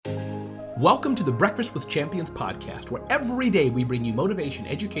Welcome to the Breakfast with Champions podcast, where every day we bring you motivation,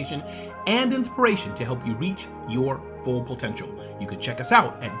 education, and inspiration to help you reach your full potential. You can check us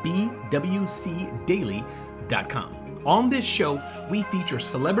out at bwcdaily.com. On this show, we feature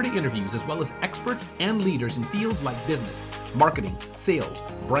celebrity interviews as well as experts and leaders in fields like business, marketing, sales,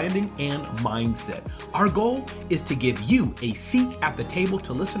 branding, and mindset. Our goal is to give you a seat at the table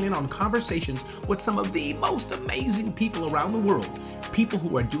to listen in on conversations with some of the most amazing people around the world. People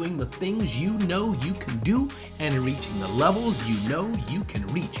who are doing the things you know you can do and reaching the levels you know you can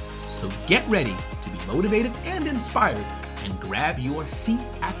reach. So get ready to be motivated and inspired and grab your seat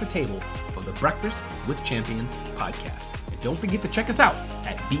at the table for the Breakfast with Champions podcast. And don't forget to check us out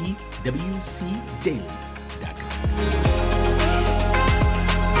at bwcdaily.com.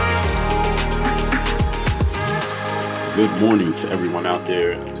 Good morning to everyone out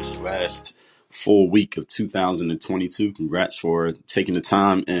there in this last full week of 2022. Congrats for taking the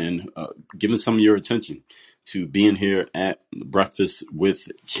time and giving some of your attention to being here at Breakfast with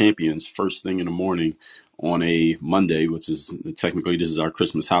Champions first thing in the morning on a Monday, which is technically this is our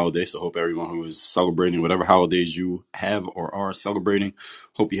Christmas holiday. So hope everyone who is celebrating whatever holidays you have or are celebrating,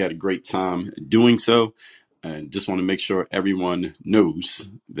 hope you had a great time doing so. And just want to make sure everyone knows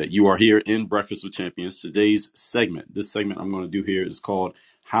that you are here in Breakfast with Champions. Today's segment, this segment I'm going to do here is called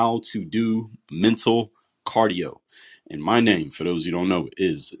How to Do Mental Cardio. And my name, for those you don't know,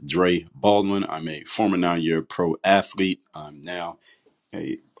 is Dre Baldwin. I'm a former 9-year pro athlete. I'm now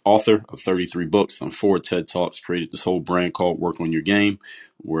a author of 33 books. I'm 4 TED Talks, created this whole brand called Work on Your Game,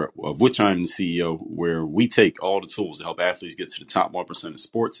 of which I'm the CEO, where we take all the tools to help athletes get to the top 1% of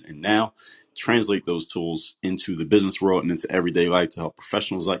sports and now translate those tools into the business world and into everyday life to help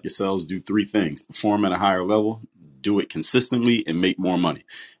professionals like yourselves do 3 things: perform at a higher level, do it consistently, and make more money.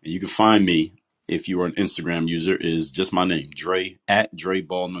 And you can find me, if you are an Instagram user, is just my name, Dre, at Dre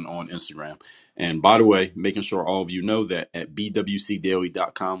Baldwin on Instagram. And by the way, making sure all of you know that at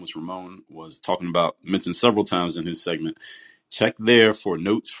bwcdaily.com, which Ramon was talking about, mentioned several times in his segment, check there for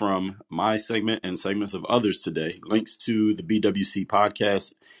notes from my segment and segments of others today, links to the BWC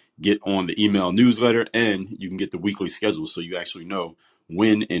podcast, get on the email newsletter, and you can get the weekly schedule so you actually know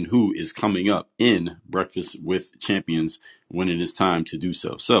when and who is coming up in Breakfast with Champions when it is time to do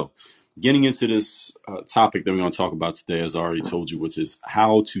so. So getting into this topic that we're going to talk about today, as I already told you, which is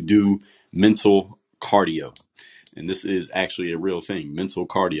how to do mental cardio. And this is actually a real thing, mental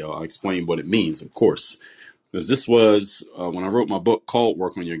cardio. I'll explain what it means, of course, because this was when I wrote my book called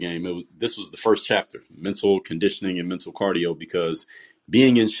Work on Your Game. This was the first chapter, mental conditioning and mental cardio, because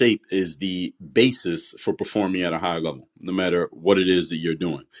being in shape is the basis for performing at a high level, no matter what it is that you're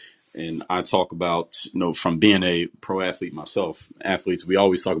doing. And I talk about, from being a pro athlete myself, athletes, we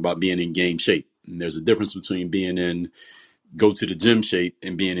always talk about being in game shape. And there's a difference between being in go to the gym shape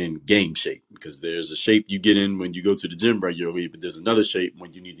and being in game shape, because there's a shape you get in when you go to the gym regularly, but there's another shape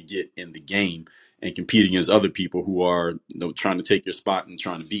when you need to get in the game and compete against other people who are trying to take your spot and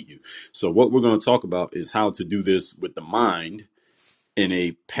trying to beat you. So what we're going to talk about is how to do this with the mind in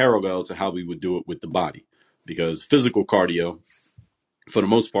a parallel to how we would do it with the body, because physical cardio, for the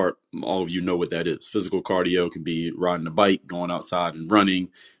most part, all of you know what that is. Physical cardio could be riding a bike, going outside and running.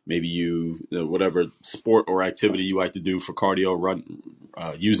 Maybe whatever sport or activity you like to do for cardio,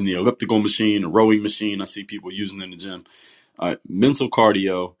 using the elliptical machine, a rowing machine. I see people using in the gym. Mental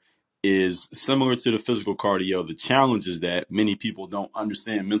cardio is similar to the physical cardio. The challenge is that many people don't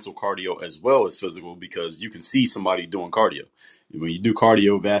understand mental cardio as well as physical, because you can see somebody doing cardio. When you do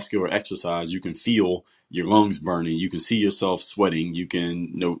cardiovascular exercise, you can feel your lungs burning. You can see yourself sweating. You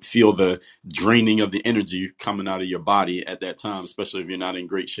can feel the draining of the energy coming out of your body at that time, especially if you're not in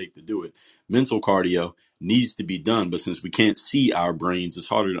great shape to do it. Mental cardio needs to be done, but since we can't see our brains, it's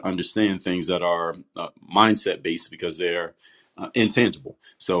harder to understand things that are mindset based, because they're intangible.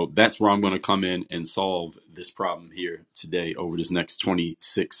 So that's where I'm going to come in and solve this problem here today over this next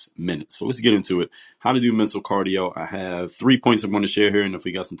 26 minutes. So let's get into it. How to do mental cardio. I have 3 points I'm going to share here, and if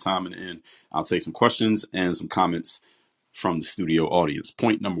we got some time in the end, I'll take some questions and some comments from the studio audience.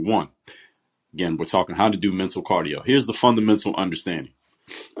 Point number 1. Again, we're talking how to do mental cardio. Here's the fundamental understanding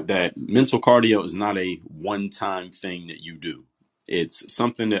that mental cardio is not a one-time thing that you do. It's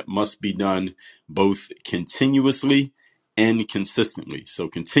something that must be done both continuously and consistently. So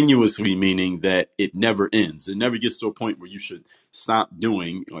continuously meaning that it never ends. It never gets to a point where you should stop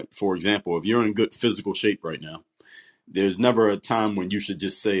doing. Like, for example, if you're in good physical shape right now, there's never a time when you should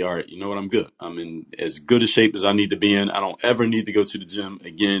just say, all right, you know what, I'm good. I'm in as good a shape as I need to be in. I don't ever need to go to the gym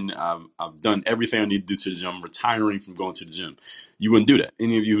again. I've done everything I need to do to the gym. I'm retiring from going to the gym. You wouldn't do that.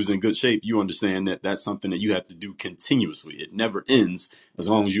 Any of you who's in good shape, you understand that that's something that you have to do continuously. It never ends as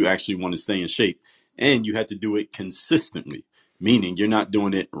long as you actually want to stay in shape. And you have to do it consistently, meaning you're not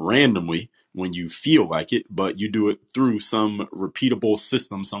doing it randomly when you feel like it, but you do it through some repeatable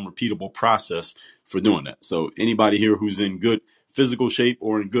system, some repeatable process for doing that. So anybody here who's in good physical shape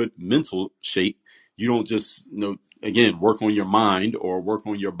or in good mental shape, you don't just, again, work on your mind or work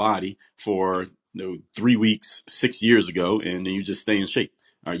on your body for 3 weeks, 6 years ago, and then you just stay in shape.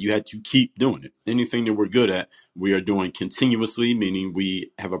 All right, you had to keep doing it. Anything that we're good at, we are doing continuously, meaning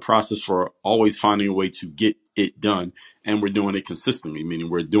we have a process for always finding a way to get it done, and we're doing it consistently, meaning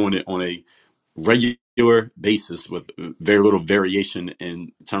we're doing it on a regular basis with very little variation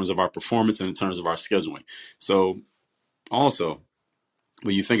in terms of our performance and in terms of our scheduling. So also,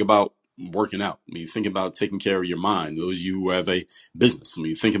 when you think about working out, when you think about taking care of your mind, those of you who have a business, when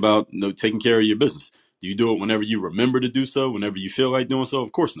you think about taking care of your business, do you do it whenever you remember to do so, whenever you feel like doing so?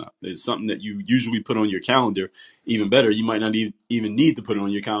 Of course not. It's something that you usually put on your calendar. Even better, you might not even need to put it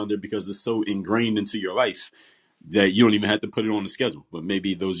on your calendar because it's so ingrained into your life that you don't even have to put it on the schedule. But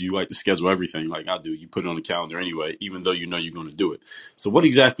maybe those of you like to schedule everything like I do, you put it on the calendar anyway, even though you know you're going to do it. So what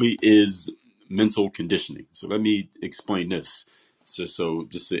exactly is mental conditioning? So let me explain this. So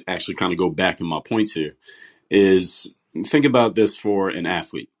just to actually kind of go back in my points here is think about this for an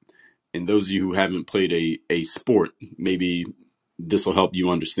athlete. And those of you who haven't played a sport, maybe this will help you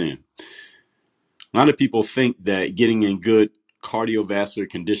understand. A lot of people think that getting in good cardiovascular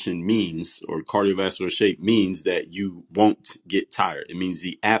condition means, or cardiovascular shape means, that you won't get tired. It means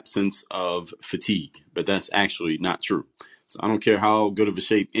the absence of fatigue, but that's actually not true. So I don't care how good of a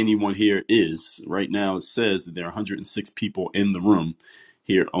shape anyone here is. Right now, it says that there are 106 people in the room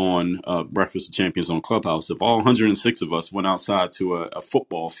here on Breakfast with Champions on Clubhouse. If all 106 of us went outside to a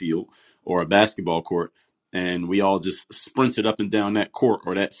football field or a basketball court and we all just sprinted up and down that court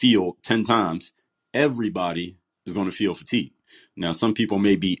or that field 10 times, everybody is going to feel fatigue. Now, some people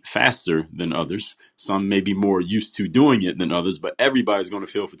may be faster than others. Some may be more used to doing it than others, but everybody's going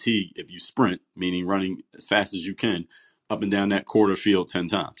to feel fatigue if you sprint, meaning running as fast as you can up and down that quarter field 10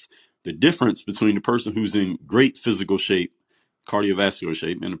 times. The difference between the person who's in great physical shape, cardiovascular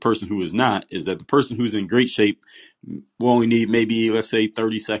shape, and the person who is not is that the person who's in great shape will only need maybe, let's say,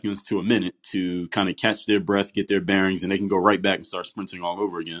 30 seconds to a minute to kind of catch their breath, get their bearings, and they can go right back and start sprinting all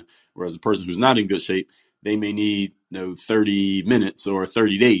over again. Whereas the person who's not in good shape, they may need 30 minutes or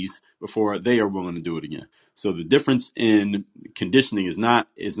 30 days before they are willing to do it again. So the difference in conditioning is not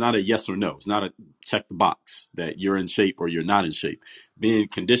a yes or no. It's not a check the box that you're in shape or you're not in shape. Being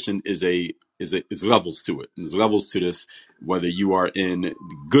conditioned is levels to it. There's levels to this, whether you are in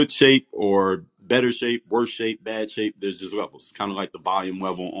good shape or better shape, worse shape, bad shape. There's just levels. It's kind of like the volume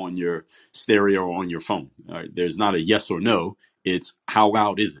level on your stereo or on your phone. All right. There's not a yes or no. It's how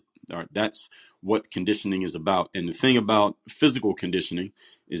loud is it? All right. That's what conditioning is about. And the thing about physical conditioning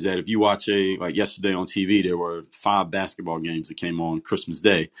is that if you watch like yesterday on TV, there were 5 basketball games that came on Christmas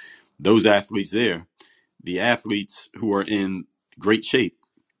Day. Those athletes there, the athletes who are in great shape,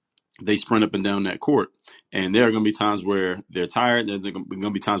 they sprint up and down that court. And there are going to be times where they're tired. There's going to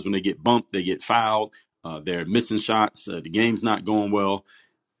be times when they get bumped, they get fouled, they're missing shots, the game's not going well.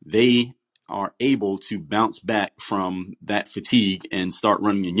 They are able to bounce back from that fatigue and start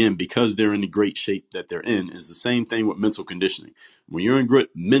running again because they're in the great shape that they're in. It's the same thing with mental conditioning. When you're in good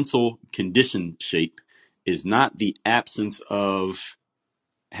mental condition shape, is not the absence of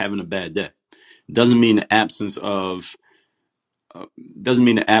having a bad day. It doesn't mean the absence of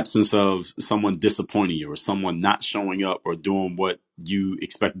someone disappointing you or someone not showing up or doing what you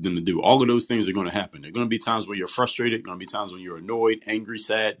expected them to do. All of those things are going to happen. There are going to be times where you're frustrated, going to be times when you're annoyed, angry,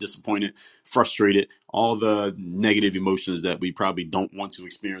 sad, disappointed, frustrated, all the negative emotions that we probably don't want to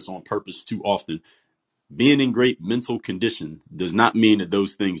experience on purpose too often. Being in great mental condition does not mean that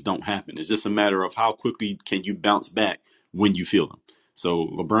those things don't happen. It's just a matter of how quickly can you bounce back when you feel them. So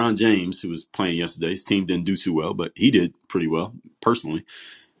LeBron James, who was playing yesterday, his team didn't do too well, but he did pretty well personally.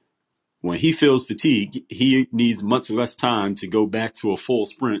 When he feels fatigue, he needs much less time to go back to a full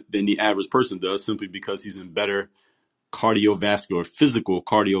sprint than the average person does, simply because he's in better physical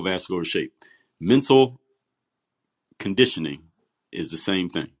cardiovascular shape. Mental conditioning is the same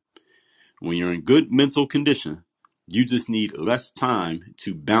thing. When you're in good mental condition, you just need less time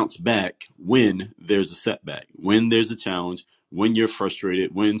to bounce back when there's a setback, when there's a challenge, when you're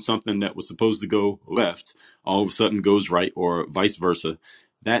frustrated, when something that was supposed to go left all of a sudden goes right, or vice versa.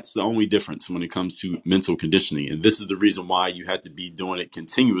 That's the only difference when it comes to mental conditioning. And this is the reason why you have to be doing it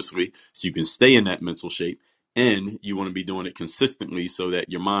continuously so you can stay in that mental shape. And you want to be doing it consistently so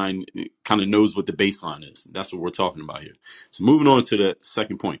that your mind kind of knows what the baseline is. That's what we're talking about here. So moving on to the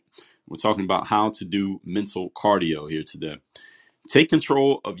second point, we're talking about how to do mental cardio here today. Take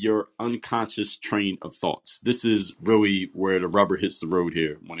control of your unconscious train of thoughts. This is really where the rubber hits the road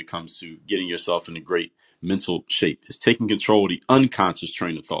here when it comes to getting yourself in a great mental shape. It's taking control of the unconscious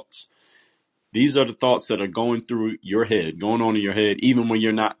train of thoughts. These are the thoughts that are going through your head, going on in your head, even when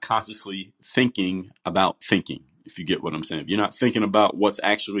you're not consciously thinking about thinking, if you get what I'm saying. If you're not thinking about what's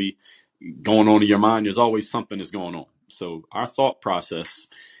actually going on in your mind, there's always something that's going on. So our thought process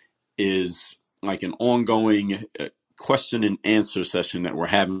is like an ongoing question and answer session that we're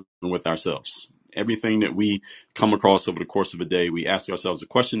having with ourselves. Everything that we come across over the course of a day, we ask ourselves a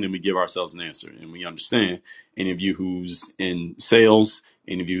question and we give ourselves an answer. And we understand, any of you who's in sales,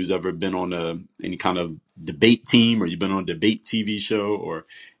 any of you who's ever been on any kind of debate team, or you've been on a debate TV show, or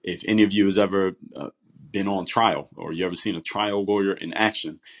if any of you has ever been on trial, or you ever seen a trial lawyer in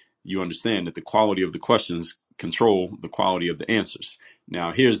action, you understand that the quality of the questions control the quality of the answers.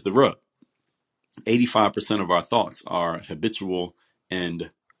 Now, here's the rub. 85% of our thoughts are habitual and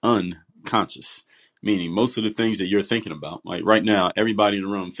unconscious, meaning most of the things that you're thinking about, like right now, everybody in the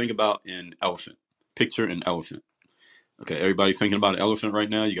room, think about an elephant. Picture an elephant. Okay, everybody thinking about an elephant right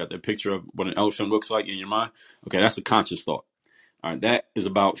now? You got that picture of what an elephant looks like in your mind? Okay, that's a conscious thought. All right, that is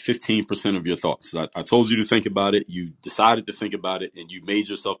about 15% of your thoughts. I told you to think about it. You decided to think about it, and you made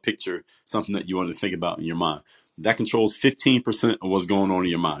yourself picture something that you wanted to think about in your mind. That controls 15% of what's going on in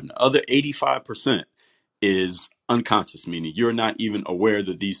your mind. The other 85% is unconscious, meaning you're not even aware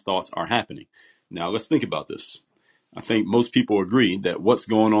that these thoughts are happening. Now, let's think about this. I think most people agree that what's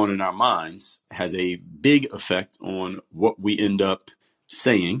going on in our minds has a big effect on what we end up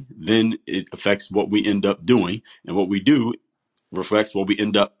saying. Then it affects what we end up doing, and what we do reflects what we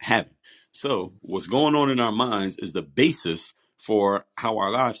end up having. So what's going on in our minds is the basis for how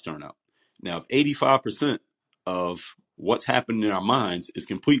our lives turn out. Now, if 85% of what's happening in our minds is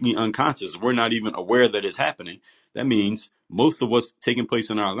completely unconscious, we're not even aware that it's happening, that means most of what's taking place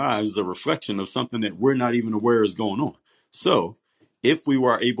in our lives is a reflection of something that we're not even aware is going on. So if we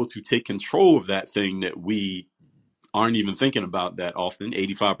were able to take control of that thing that we aren't even thinking about that often,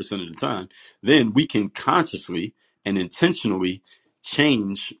 85% of the time, then we can consciously and intentionally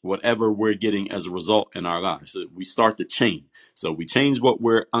change whatever we're getting as a result in our lives. So we start to change. So we change what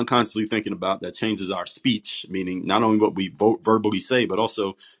we're unconsciously thinking about. That changes our speech, meaning not only what we verbally say, but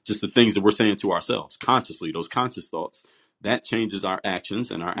also just the things that we're saying to ourselves consciously, those conscious thoughts. That changes our actions,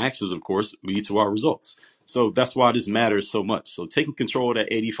 and our actions, of course, lead to our results. So that's why this matters so much. So taking control of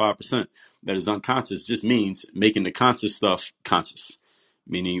that 85% that is unconscious just means making the conscious stuff conscious,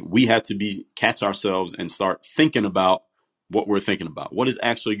 meaning we have to catch ourselves and start thinking about what we're thinking about. What is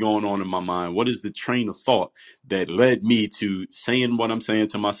actually going on in my mind? What is the train of thought that led me to saying what I'm saying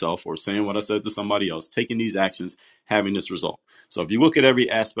to myself, or saying what I said to somebody else, taking these actions, having this result? So if you look at every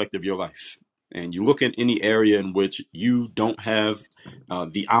aspect of your life, and you look at any area in which you don't have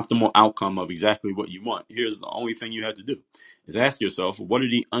the optimal outcome of exactly what you want, here's the only thing you have to do is ask yourself, what are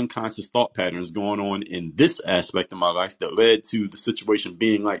the unconscious thought patterns going on in this aspect of my life that led to the situation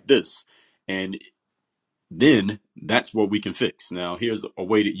being like this? And then that's what we can fix. Now, here's a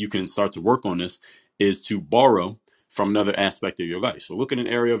way that you can start to work on this, is to borrow from another aspect of your life. So look at an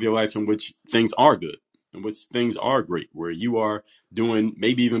area of your life in which things are good, in which things are great, where you are doing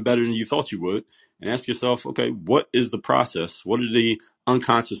maybe even better than you thought you would, and ask yourself, okay, what is the process? What are the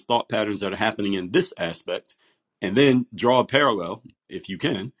unconscious thought patterns that are happening in this aspect? And then draw a parallel, if you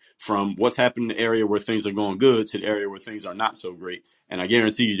can, from what's happening in the area where things are going good to the area where things are not so great. And I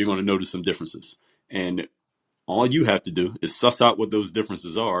guarantee you're going to notice some differences. And all you have to do is suss out what those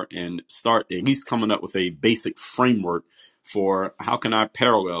differences are and start at least coming up with a basic framework for how can I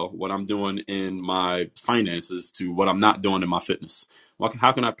parallel what I'm doing in my finances to what I'm not doing in my fitness?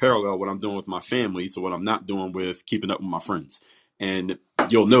 How can I parallel what I'm doing with my family to what I'm not doing with keeping up with my friends? And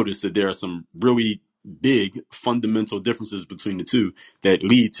you'll notice that there are some really big fundamental differences between the two that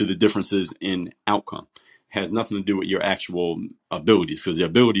lead to the differences in outcome. It has nothing to do with your actual abilities, because the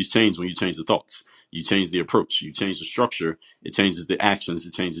abilities change when you change the thoughts. You change the approach, you change the structure, it changes the actions,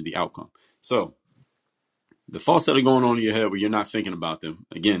 it changes the outcome. So the thoughts that are going on in your head where you're not thinking about them,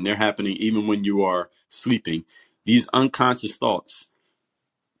 again, they're happening even when you are sleeping. These unconscious thoughts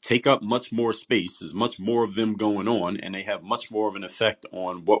take up much more space. There's much more of them going on, and they have much more of an effect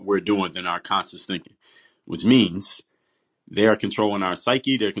on what we're doing than our conscious thinking, which means they are controlling our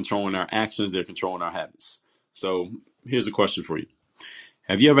psyche, they're controlling our actions, they're controlling our habits. So here's a question for you.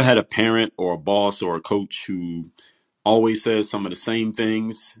 Have you ever had a parent or a boss or a coach who always says some of the same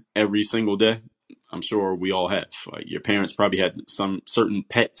things every single day? I'm sure we all have. Like your parents probably had some certain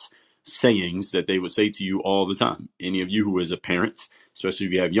pet sayings that they would say to you all the time. Any of you who is a parent, especially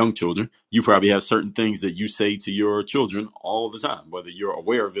if you have young children, you probably have certain things that you say to your children all the time, whether you're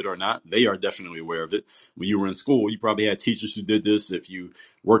aware of it or not. They are definitely aware of it. When you were in school, you probably had teachers who did this. If you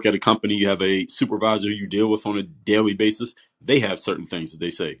work at a company, you have a supervisor you deal with on a daily basis. They have certain things that they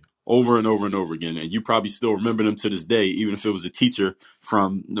say over and over and over again, and you probably still remember them to this day, even if it was a teacher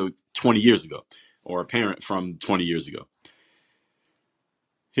from 20 years ago or a parent from 20 years ago.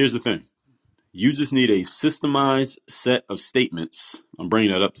 Here's the thing. You just need a systemized set of statements. I'm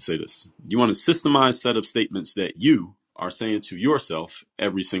bringing that up to say this. You want a systemized set of statements that you are saying to yourself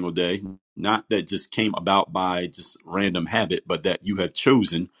every single day, not that just came about by just random habit, but that you have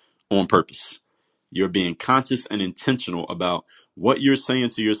chosen on purpose. You're being conscious and intentional about what you're saying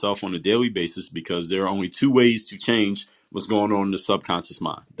to yourself on a daily basis, because there are only two ways to change what's going on in the subconscious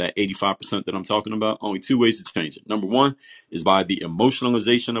mind. That 85% that I'm talking about, only two ways to change it. Number one is by the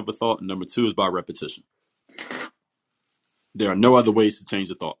emotionalization of a thought, and number two is by repetition. There are no other ways to change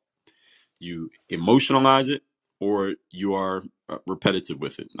a thought. You emotionalize it or you are repetitive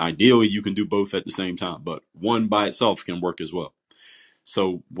with it. Ideally, you can do both at the same time, but one by itself can work as well.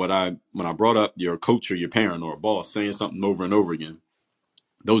 So when I brought up your coach or your parent or a boss saying something over and over again,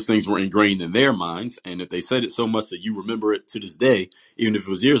 those things were ingrained in their minds. And if they said it so much that you remember it to this day, even if it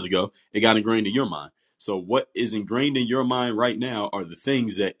was years ago, it got ingrained in your mind. So what is ingrained in your mind right now are the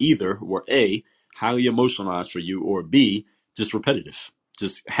things that either were A, highly emotionalized for you, or B, just repetitive,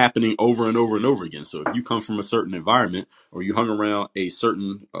 just happening over and over and over again. So if you come from a certain environment or you hung around a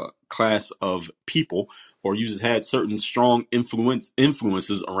certain class of people, or you just had certain strong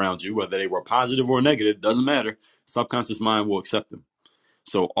influences around you, whether they were positive or negative, doesn't matter. Subconscious mind will accept them.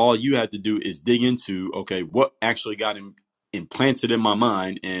 So all you have to do is dig into, okay, what actually got implanted in my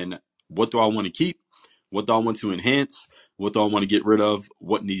mind, and what do I want to keep? What do I want to enhance? What do I want to get rid of?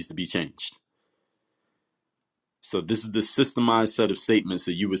 What needs to be changed? So this is the systemized set of statements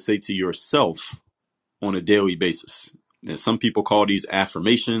that you would say to yourself on a daily basis. And some people call these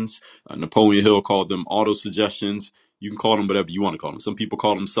affirmations. Napoleon Hill called them auto-suggestions. You can call them whatever you want to call them. Some people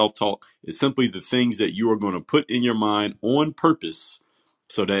call them self-talk. It's simply the things that you are going to put in your mind on purpose,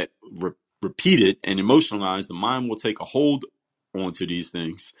 so that repeated and emotionalized, the mind will take a hold onto these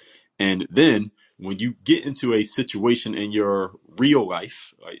things. And then when you get into a situation in your real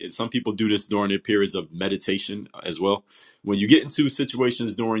life, right, some people do this during their periods of meditation as well. When you get into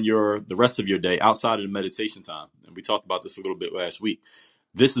situations during the rest of your day outside of the meditation time, and we talked about this a little bit last week,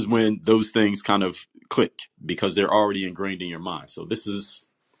 this is when those things kind of click because they're already ingrained in your mind. So this is,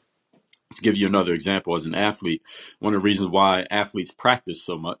 to give you another example, as an athlete, one of the reasons why athletes practice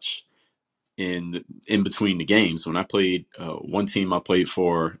so much in between the games. When I played, one team I played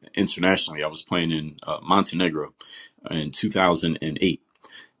for internationally, I was playing in Montenegro in 2008.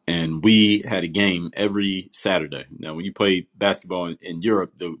 And we had a game every Saturday. Now, when you play basketball in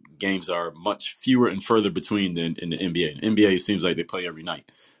Europe, the games are much fewer and further between than in the NBA. In the NBA, it seems like they play every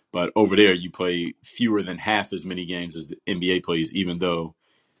night. But over there, you play fewer than half as many games as the NBA plays, even though,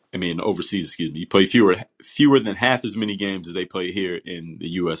 overseas, excuse me, you play fewer than half as many games as they play here in the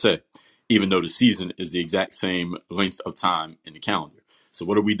USA, even though the season is the exact same length of time in the calendar. So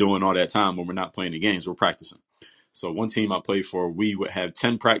what are we doing all that time when we're not playing the games? We're practicing. So one team I played for, we would have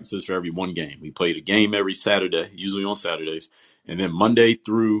 10 practices for every one game. We played a game every Saturday, usually on Saturdays. And then Monday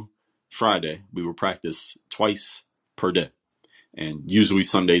through Friday, we would practice twice per day. And usually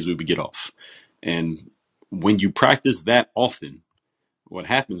Sundays we would get off. And when you practice that often, what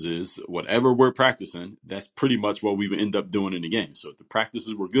happens is whatever we're practicing, that's pretty much what we would end up doing in the game. So if the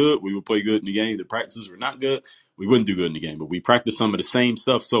practices were good, we would play good in the game. The practices were not good, we wouldn't do good in the game. But we practiced some of the same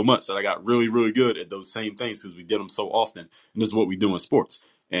stuff so much that I got really, really good at those same things because we did them so often. And this is what we do in sports.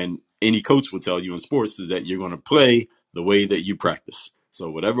 And any coach will tell you in sports is that you're going to play the way that you practice. So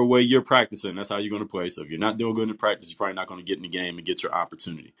whatever way you're practicing, that's how you're going to play. So if you're not doing good in practice, you're probably not going to get in the game and get your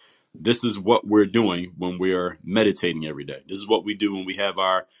opportunity. This is what we're doing when we're meditating every day. This is what we do when we have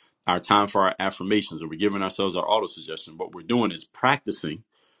our time for our affirmations, or we're giving ourselves our auto suggestion. What we're doing is practicing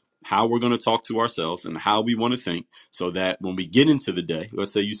how we're going to talk to ourselves and how we want to think, so that when we get into the day,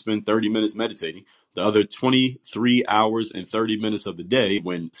 let's say you spend 30 minutes meditating, the other 23 hours and 30 minutes of the day,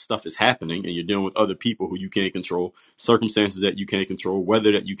 when stuff is happening and you're dealing with other people who you can't control, circumstances that you can't control,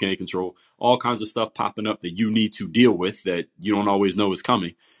 weather that you can't control, all kinds of stuff popping up that you need to deal with that you don't always know is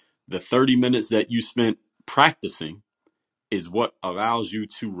coming. The 30 minutes that you spent practicing is what allows you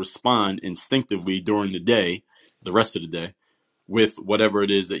to respond instinctively during the day, the rest of the day, with whatever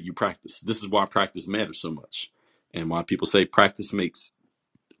it is that you practice. This is why practice matters so much, and why people say practice makes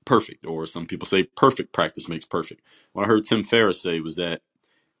perfect, or some people say perfect practice makes perfect. What I heard Tim Ferriss say was that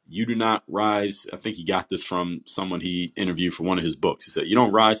you do not rise. I think he got this from someone he interviewed for one of his books. He said, you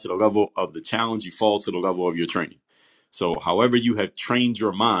don't rise to the level of the challenge, you fall to the level of your training. So however you have trained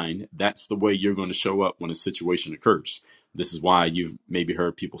your mind, that's the way you're going to show up when a situation occurs. This is why you've maybe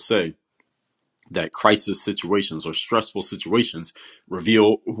heard people say that crisis situations or stressful situations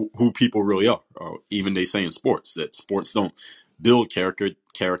reveal who people really are. Or even they say in sports that sports don't build character,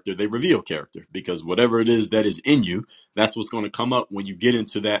 they reveal character, because whatever it is that is in you, that's what's going to come up when you get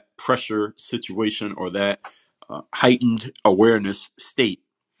into that pressure situation or that heightened awareness state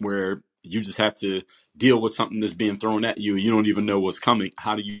where you just have to deal with something that's being thrown at you and you don't even know what's coming.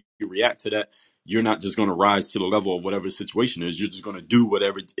 How do you react to that? You're not just going to rise to the level of whatever the situation is. You're just going to do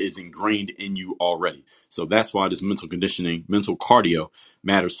whatever is ingrained in you already. So that's why this mental conditioning, mental cardio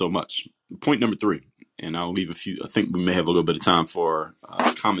matters so much. Point number 3, and I'll leave a few, I think we may have a little bit of time for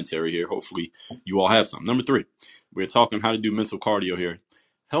commentary here. Hopefully you all have some. Number 3, we're talking how to do mental cardio here.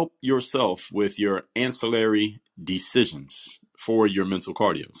 Help yourself with your ancillary decisions for your mental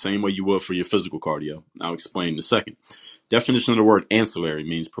cardio, same way you would for your physical cardio. I'll explain in a second. Definition of the word ancillary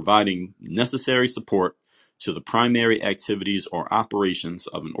means providing necessary support to the primary activities or operations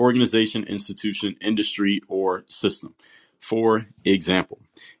of an organization, institution, industry, or system. For example,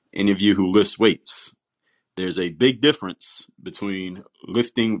 any of you who lifts weights, there's a big difference between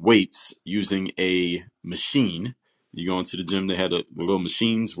lifting weights using a machine. You go into the gym, they had the little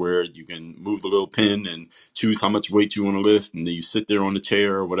machines where you can move the little pin and choose how much weight you want to lift, and then you sit there on the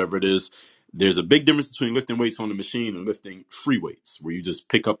chair or whatever it is. There's a big difference between lifting weights on the machine and lifting free weights, where you just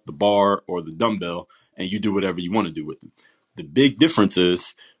pick up the bar or the dumbbell and you do whatever you want to do with them. The big difference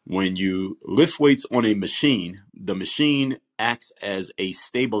is when you lift weights on a machine, the machine acts as a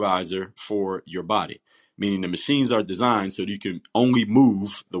stabilizer for your body, meaning the machines are designed so that you can only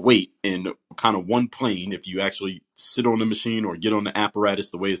move the weight in kind of one plane. If you actually sit on the machine or get on the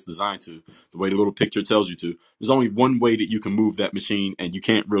apparatus the way it's designed to, the way the little picture tells you to, there's only one way that you can move that machine and you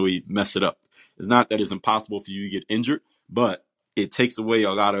can't really mess it up. It's not that it's impossible for you to get injured, but it takes away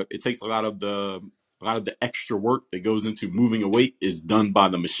a lot of the extra work that goes into moving a weight is done by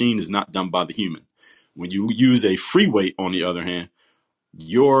the machine, is not done by the human. When you use a free weight, on the other hand,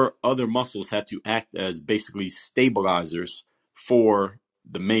 your other muscles have to act as basically stabilizers for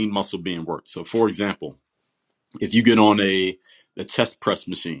the main muscle being worked. So for example, if you get on the chest press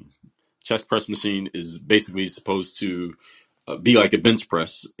machine is basically supposed to be like a bench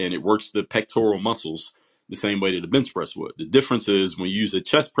press, and it works the pectoral muscles the same way that a bench press would. The difference is when you use a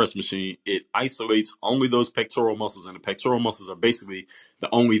chest press machine, it isolates only those pectoral muscles, and the pectoral muscles are basically the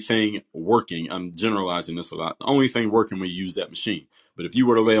only thing working. I'm generalizing this a lot. The only thing working when you use that machine. But if you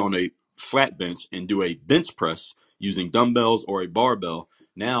were to lay on a flat bench and do a bench press using dumbbells or a barbell,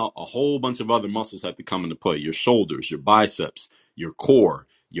 now a whole bunch of other muscles have to come into play. Your shoulders, your biceps, your core,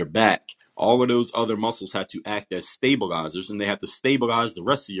 your back. All of those other muscles have to act as stabilizers, and they have to stabilize the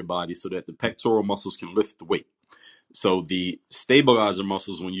rest of your body so that the pectoral muscles can lift the weight. So the stabilizer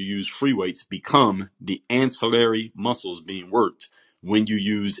muscles, when you use free weights, become the ancillary muscles being worked when you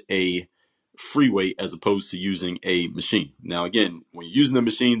use a free weight as opposed to using a machine. Now, again, when you're using a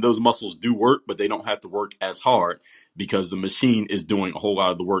machine, those muscles do work, but they don't have to work as hard because the machine is doing a whole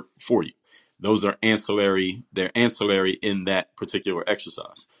lot of the work for you. Those are ancillary. They're ancillary in that particular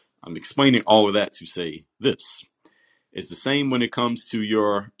exercise. I'm explaining all of that to say this. It's the same when it comes to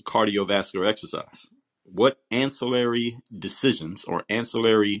your cardiovascular exercise. What ancillary decisions or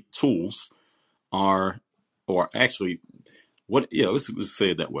ancillary tools are, or actually, let's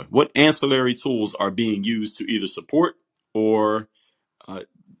say it that way. What ancillary tools are being used to either support or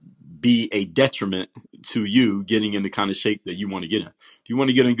be a detriment to you getting in the kind of shape that you want to get in? If you want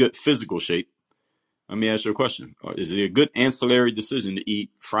to get in good physical shape, let me ask you a question. Is it a good ancillary decision to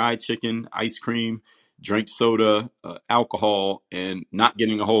eat fried chicken, ice cream, drink soda, alcohol, and not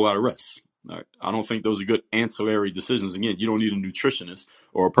getting a whole lot of rest? I don't think those are good ancillary decisions. Again, you don't need a nutritionist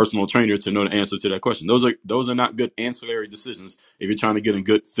or a personal trainer to know the answer to that question. Those are not good ancillary decisions if you're trying to get in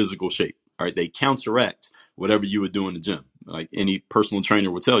good physical shape. All right, they counteract whatever you would do in the gym. Like any personal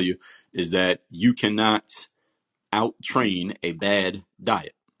trainer will tell you, is that you cannot out-train a bad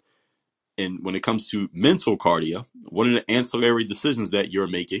diet. And when it comes to mental cardio, what are the ancillary decisions that you're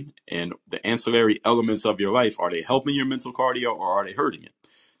making, and the ancillary elements of your life? Are they helping your mental cardio or are they hurting it?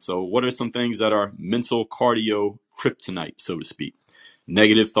 So what are some things that are mental cardio kryptonite, so to speak?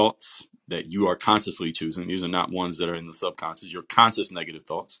 Negative thoughts that you are consciously choosing. These are not ones that are in the subconscious. Your conscious negative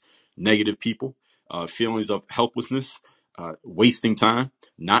thoughts, negative people, feelings of helplessness, wasting time,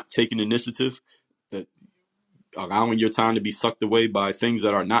 not taking initiative, that allowing your time to be sucked away by things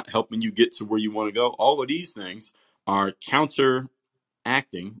that are not helping you get to where you want to go. All of these things are counteracting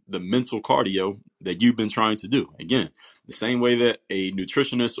the mental cardio that you've been trying to do. Again, the same way that a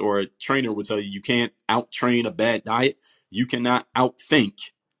nutritionist or a trainer would tell you you can't out train a bad diet, you cannot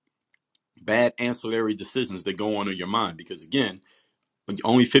outthink bad ancillary decisions that go on in your mind. Because again,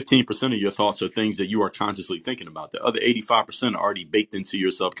 only 15% of your thoughts are things that you are consciously thinking about. The other 85% are already baked into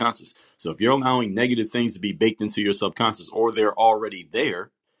your subconscious. So if you're allowing negative things to be baked into your subconscious, or they're already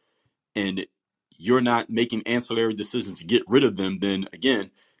there, and you're not making ancillary decisions to get rid of them, then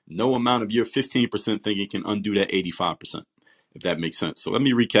again, no amount of your 15% thinking can undo that 85%, if that makes sense. So let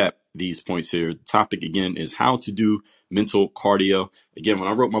me recap these points here. The topic again is how to do mental cardio. Again, when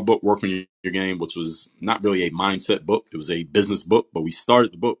I wrote my book, Work on Your Game, which was not really a mindset book, it was a business book, but we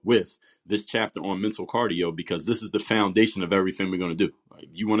started the book with this chapter on mental cardio because this is the foundation of everything we're going to do. Right?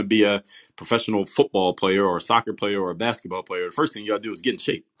 You want to be a professional football player or a soccer player or a basketball player, the first thing you got to do is get in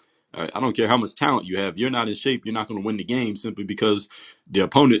shape. I don't care how much talent you have. You're not in shape. You're not going to win the game simply because the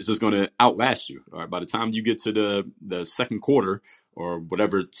opponent is just going to outlast you. All right. By the time you get to the second quarter or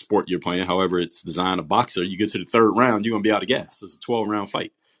whatever sport you're playing, however it's designed, a boxer, you get to the third round, you're going to be out of gas. It's a 12-round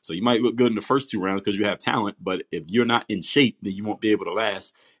fight. So you might look good in the first two rounds because you have talent, but if you're not in shape, then you won't be able to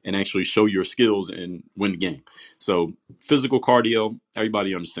last and actually show your skills and win the game. So physical cardio,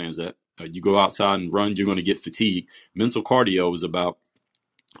 everybody understands that. You go outside and run, you're going to get fatigued. Mental cardio is about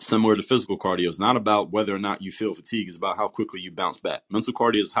similar to physical cardio. It's not about whether or not you feel fatigue. It's about how quickly you bounce back. Mental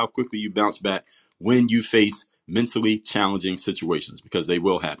cardio is how quickly you bounce back when you face mentally challenging situations, because they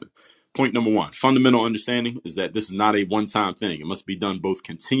will happen. Point number one, fundamental understanding is that this is not a one-time thing. It must be done both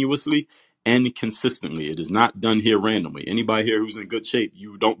continuously and consistently. It is not done here randomly. Anybody here who's in good shape,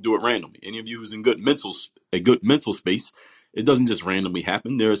 you don't do it randomly. Any of you who's in a good mental space, it doesn't just randomly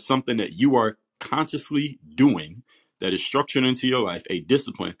happen. There is something that you are consciously doing that is structured into your life, a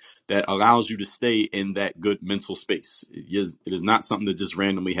discipline that allows you to stay in that good mental space. It is not something that just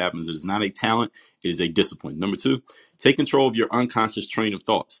randomly happens. It is not a talent. It is a discipline. Number two, take control of your unconscious train of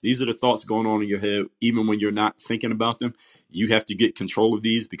thoughts. These are the thoughts going on in your head, even when you're not thinking about them. You have to get control of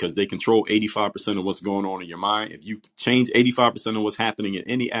these because they control 85% of what's going on in your mind. If you change 85% of what's happening in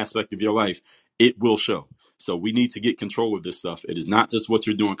any aspect of your life, it will show. So we need to get control of this stuff. It is not just what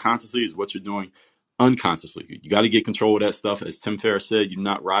you're doing consciously, it's what you're doing unconsciously. You got to get control of that stuff. As Tim Ferriss said, you do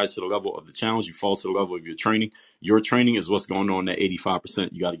not rise to the level of the challenge, you fall to the level of your training. Your training is what's going on in that 85%.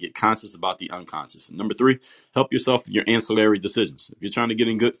 You got to get conscious about the unconscious. And number three, help yourself with your ancillary decisions. If you're trying to get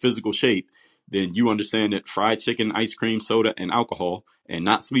in good physical shape, then you understand that fried chicken, ice cream, soda, and alcohol, and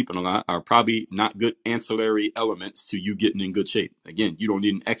not sleeping a lot are probably not good ancillary elements to you getting in good shape. Again, you don't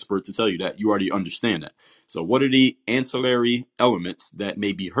need an expert to tell you that. You already understand that. So what are the ancillary elements that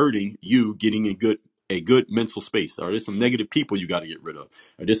may be hurting you getting in a good mental space? Are there some negative people you got to get rid of?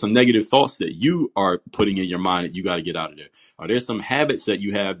 Are there some negative thoughts that you are putting in your mind that you got to get out of there? Are there some habits that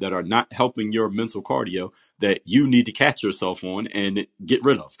you have that are not helping your mental cardio that you need to catch yourself on and get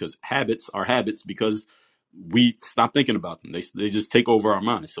rid of? Because habits are habits because we stop thinking about them. They just take over our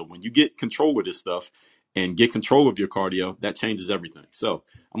minds. So when you get control of this stuff and get control of your cardio, that changes everything. So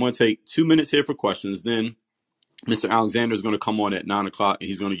I'm going to take 2 minutes here for questions. Then Mr. Alexander is going to come on at 9 o'clock and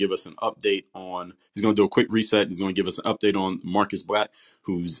he's going to give us an update on, he's going to do a quick reset. He's going to give us an update on Marcus Black,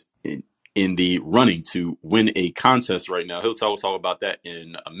 who's in the running to win a contest right now. He'll tell us all about that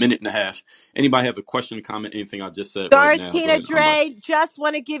in a minute and a half. Anybody have a question, comment, anything I just said right Stars now? Go Tina ahead and unmic. Dre, just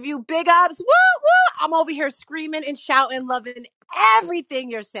want to give you big ups. Woo, woo. I'm over here screaming and shouting, loving everything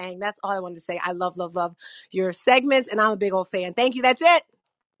you're saying. That's all I wanted to say. I love, love, love your segments, and I'm a big old fan. Thank you. That's it.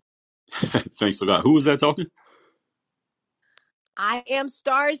 Thanks a lot. Who was that talking? I am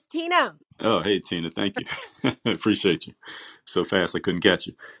Stars Tina. Oh, hey, Tina. Thank you. Appreciate you. So fast, I couldn't catch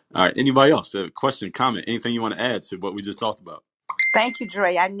you. All right. Anybody else? A question, comment, anything you want to add to what we just talked about? Thank you,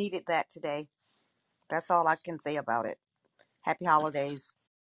 Dre. I needed that today. That's all I can say about it. Happy holidays.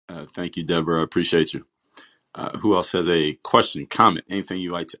 Thank you, Deborah. I appreciate you. Who else has a question, comment, anything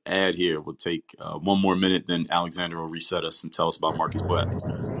you'd like to add here? We'll take 1 more minute, then Alexander will reset us and tell us about Marcus Black.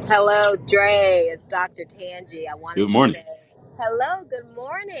 Hello, Dre. It's Dr. Tangi. I wanted Good to morning. say hello, good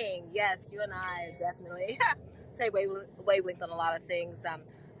morning. Yes, you and I definitely take wavelength on a lot of things.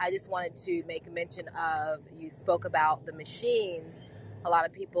 I just wanted to make a mention of, you spoke about the machines. A lot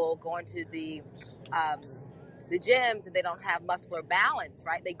of people going to the gyms and they don't have muscular balance,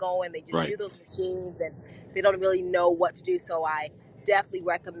 right? They go and they just Right. do those machines and they don't really know what to do. So I definitely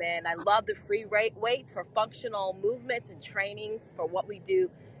recommend, I love the free weights for functional movements and trainings for what we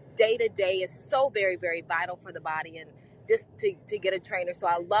do day to day is so very, very vital for the body. And just to get a trainer. So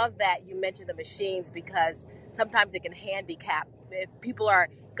I love that you mentioned the machines, because sometimes it can handicap. If people are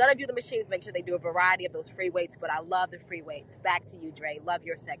gonna do the machines, make sure they do a variety of those free weights. But I love the free weights. Back to you, Dre. Love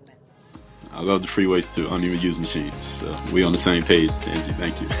your segment. I love the free weights too. I don't even use machines. So we on the same page, Tangi.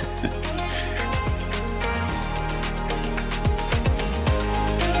 Thank you.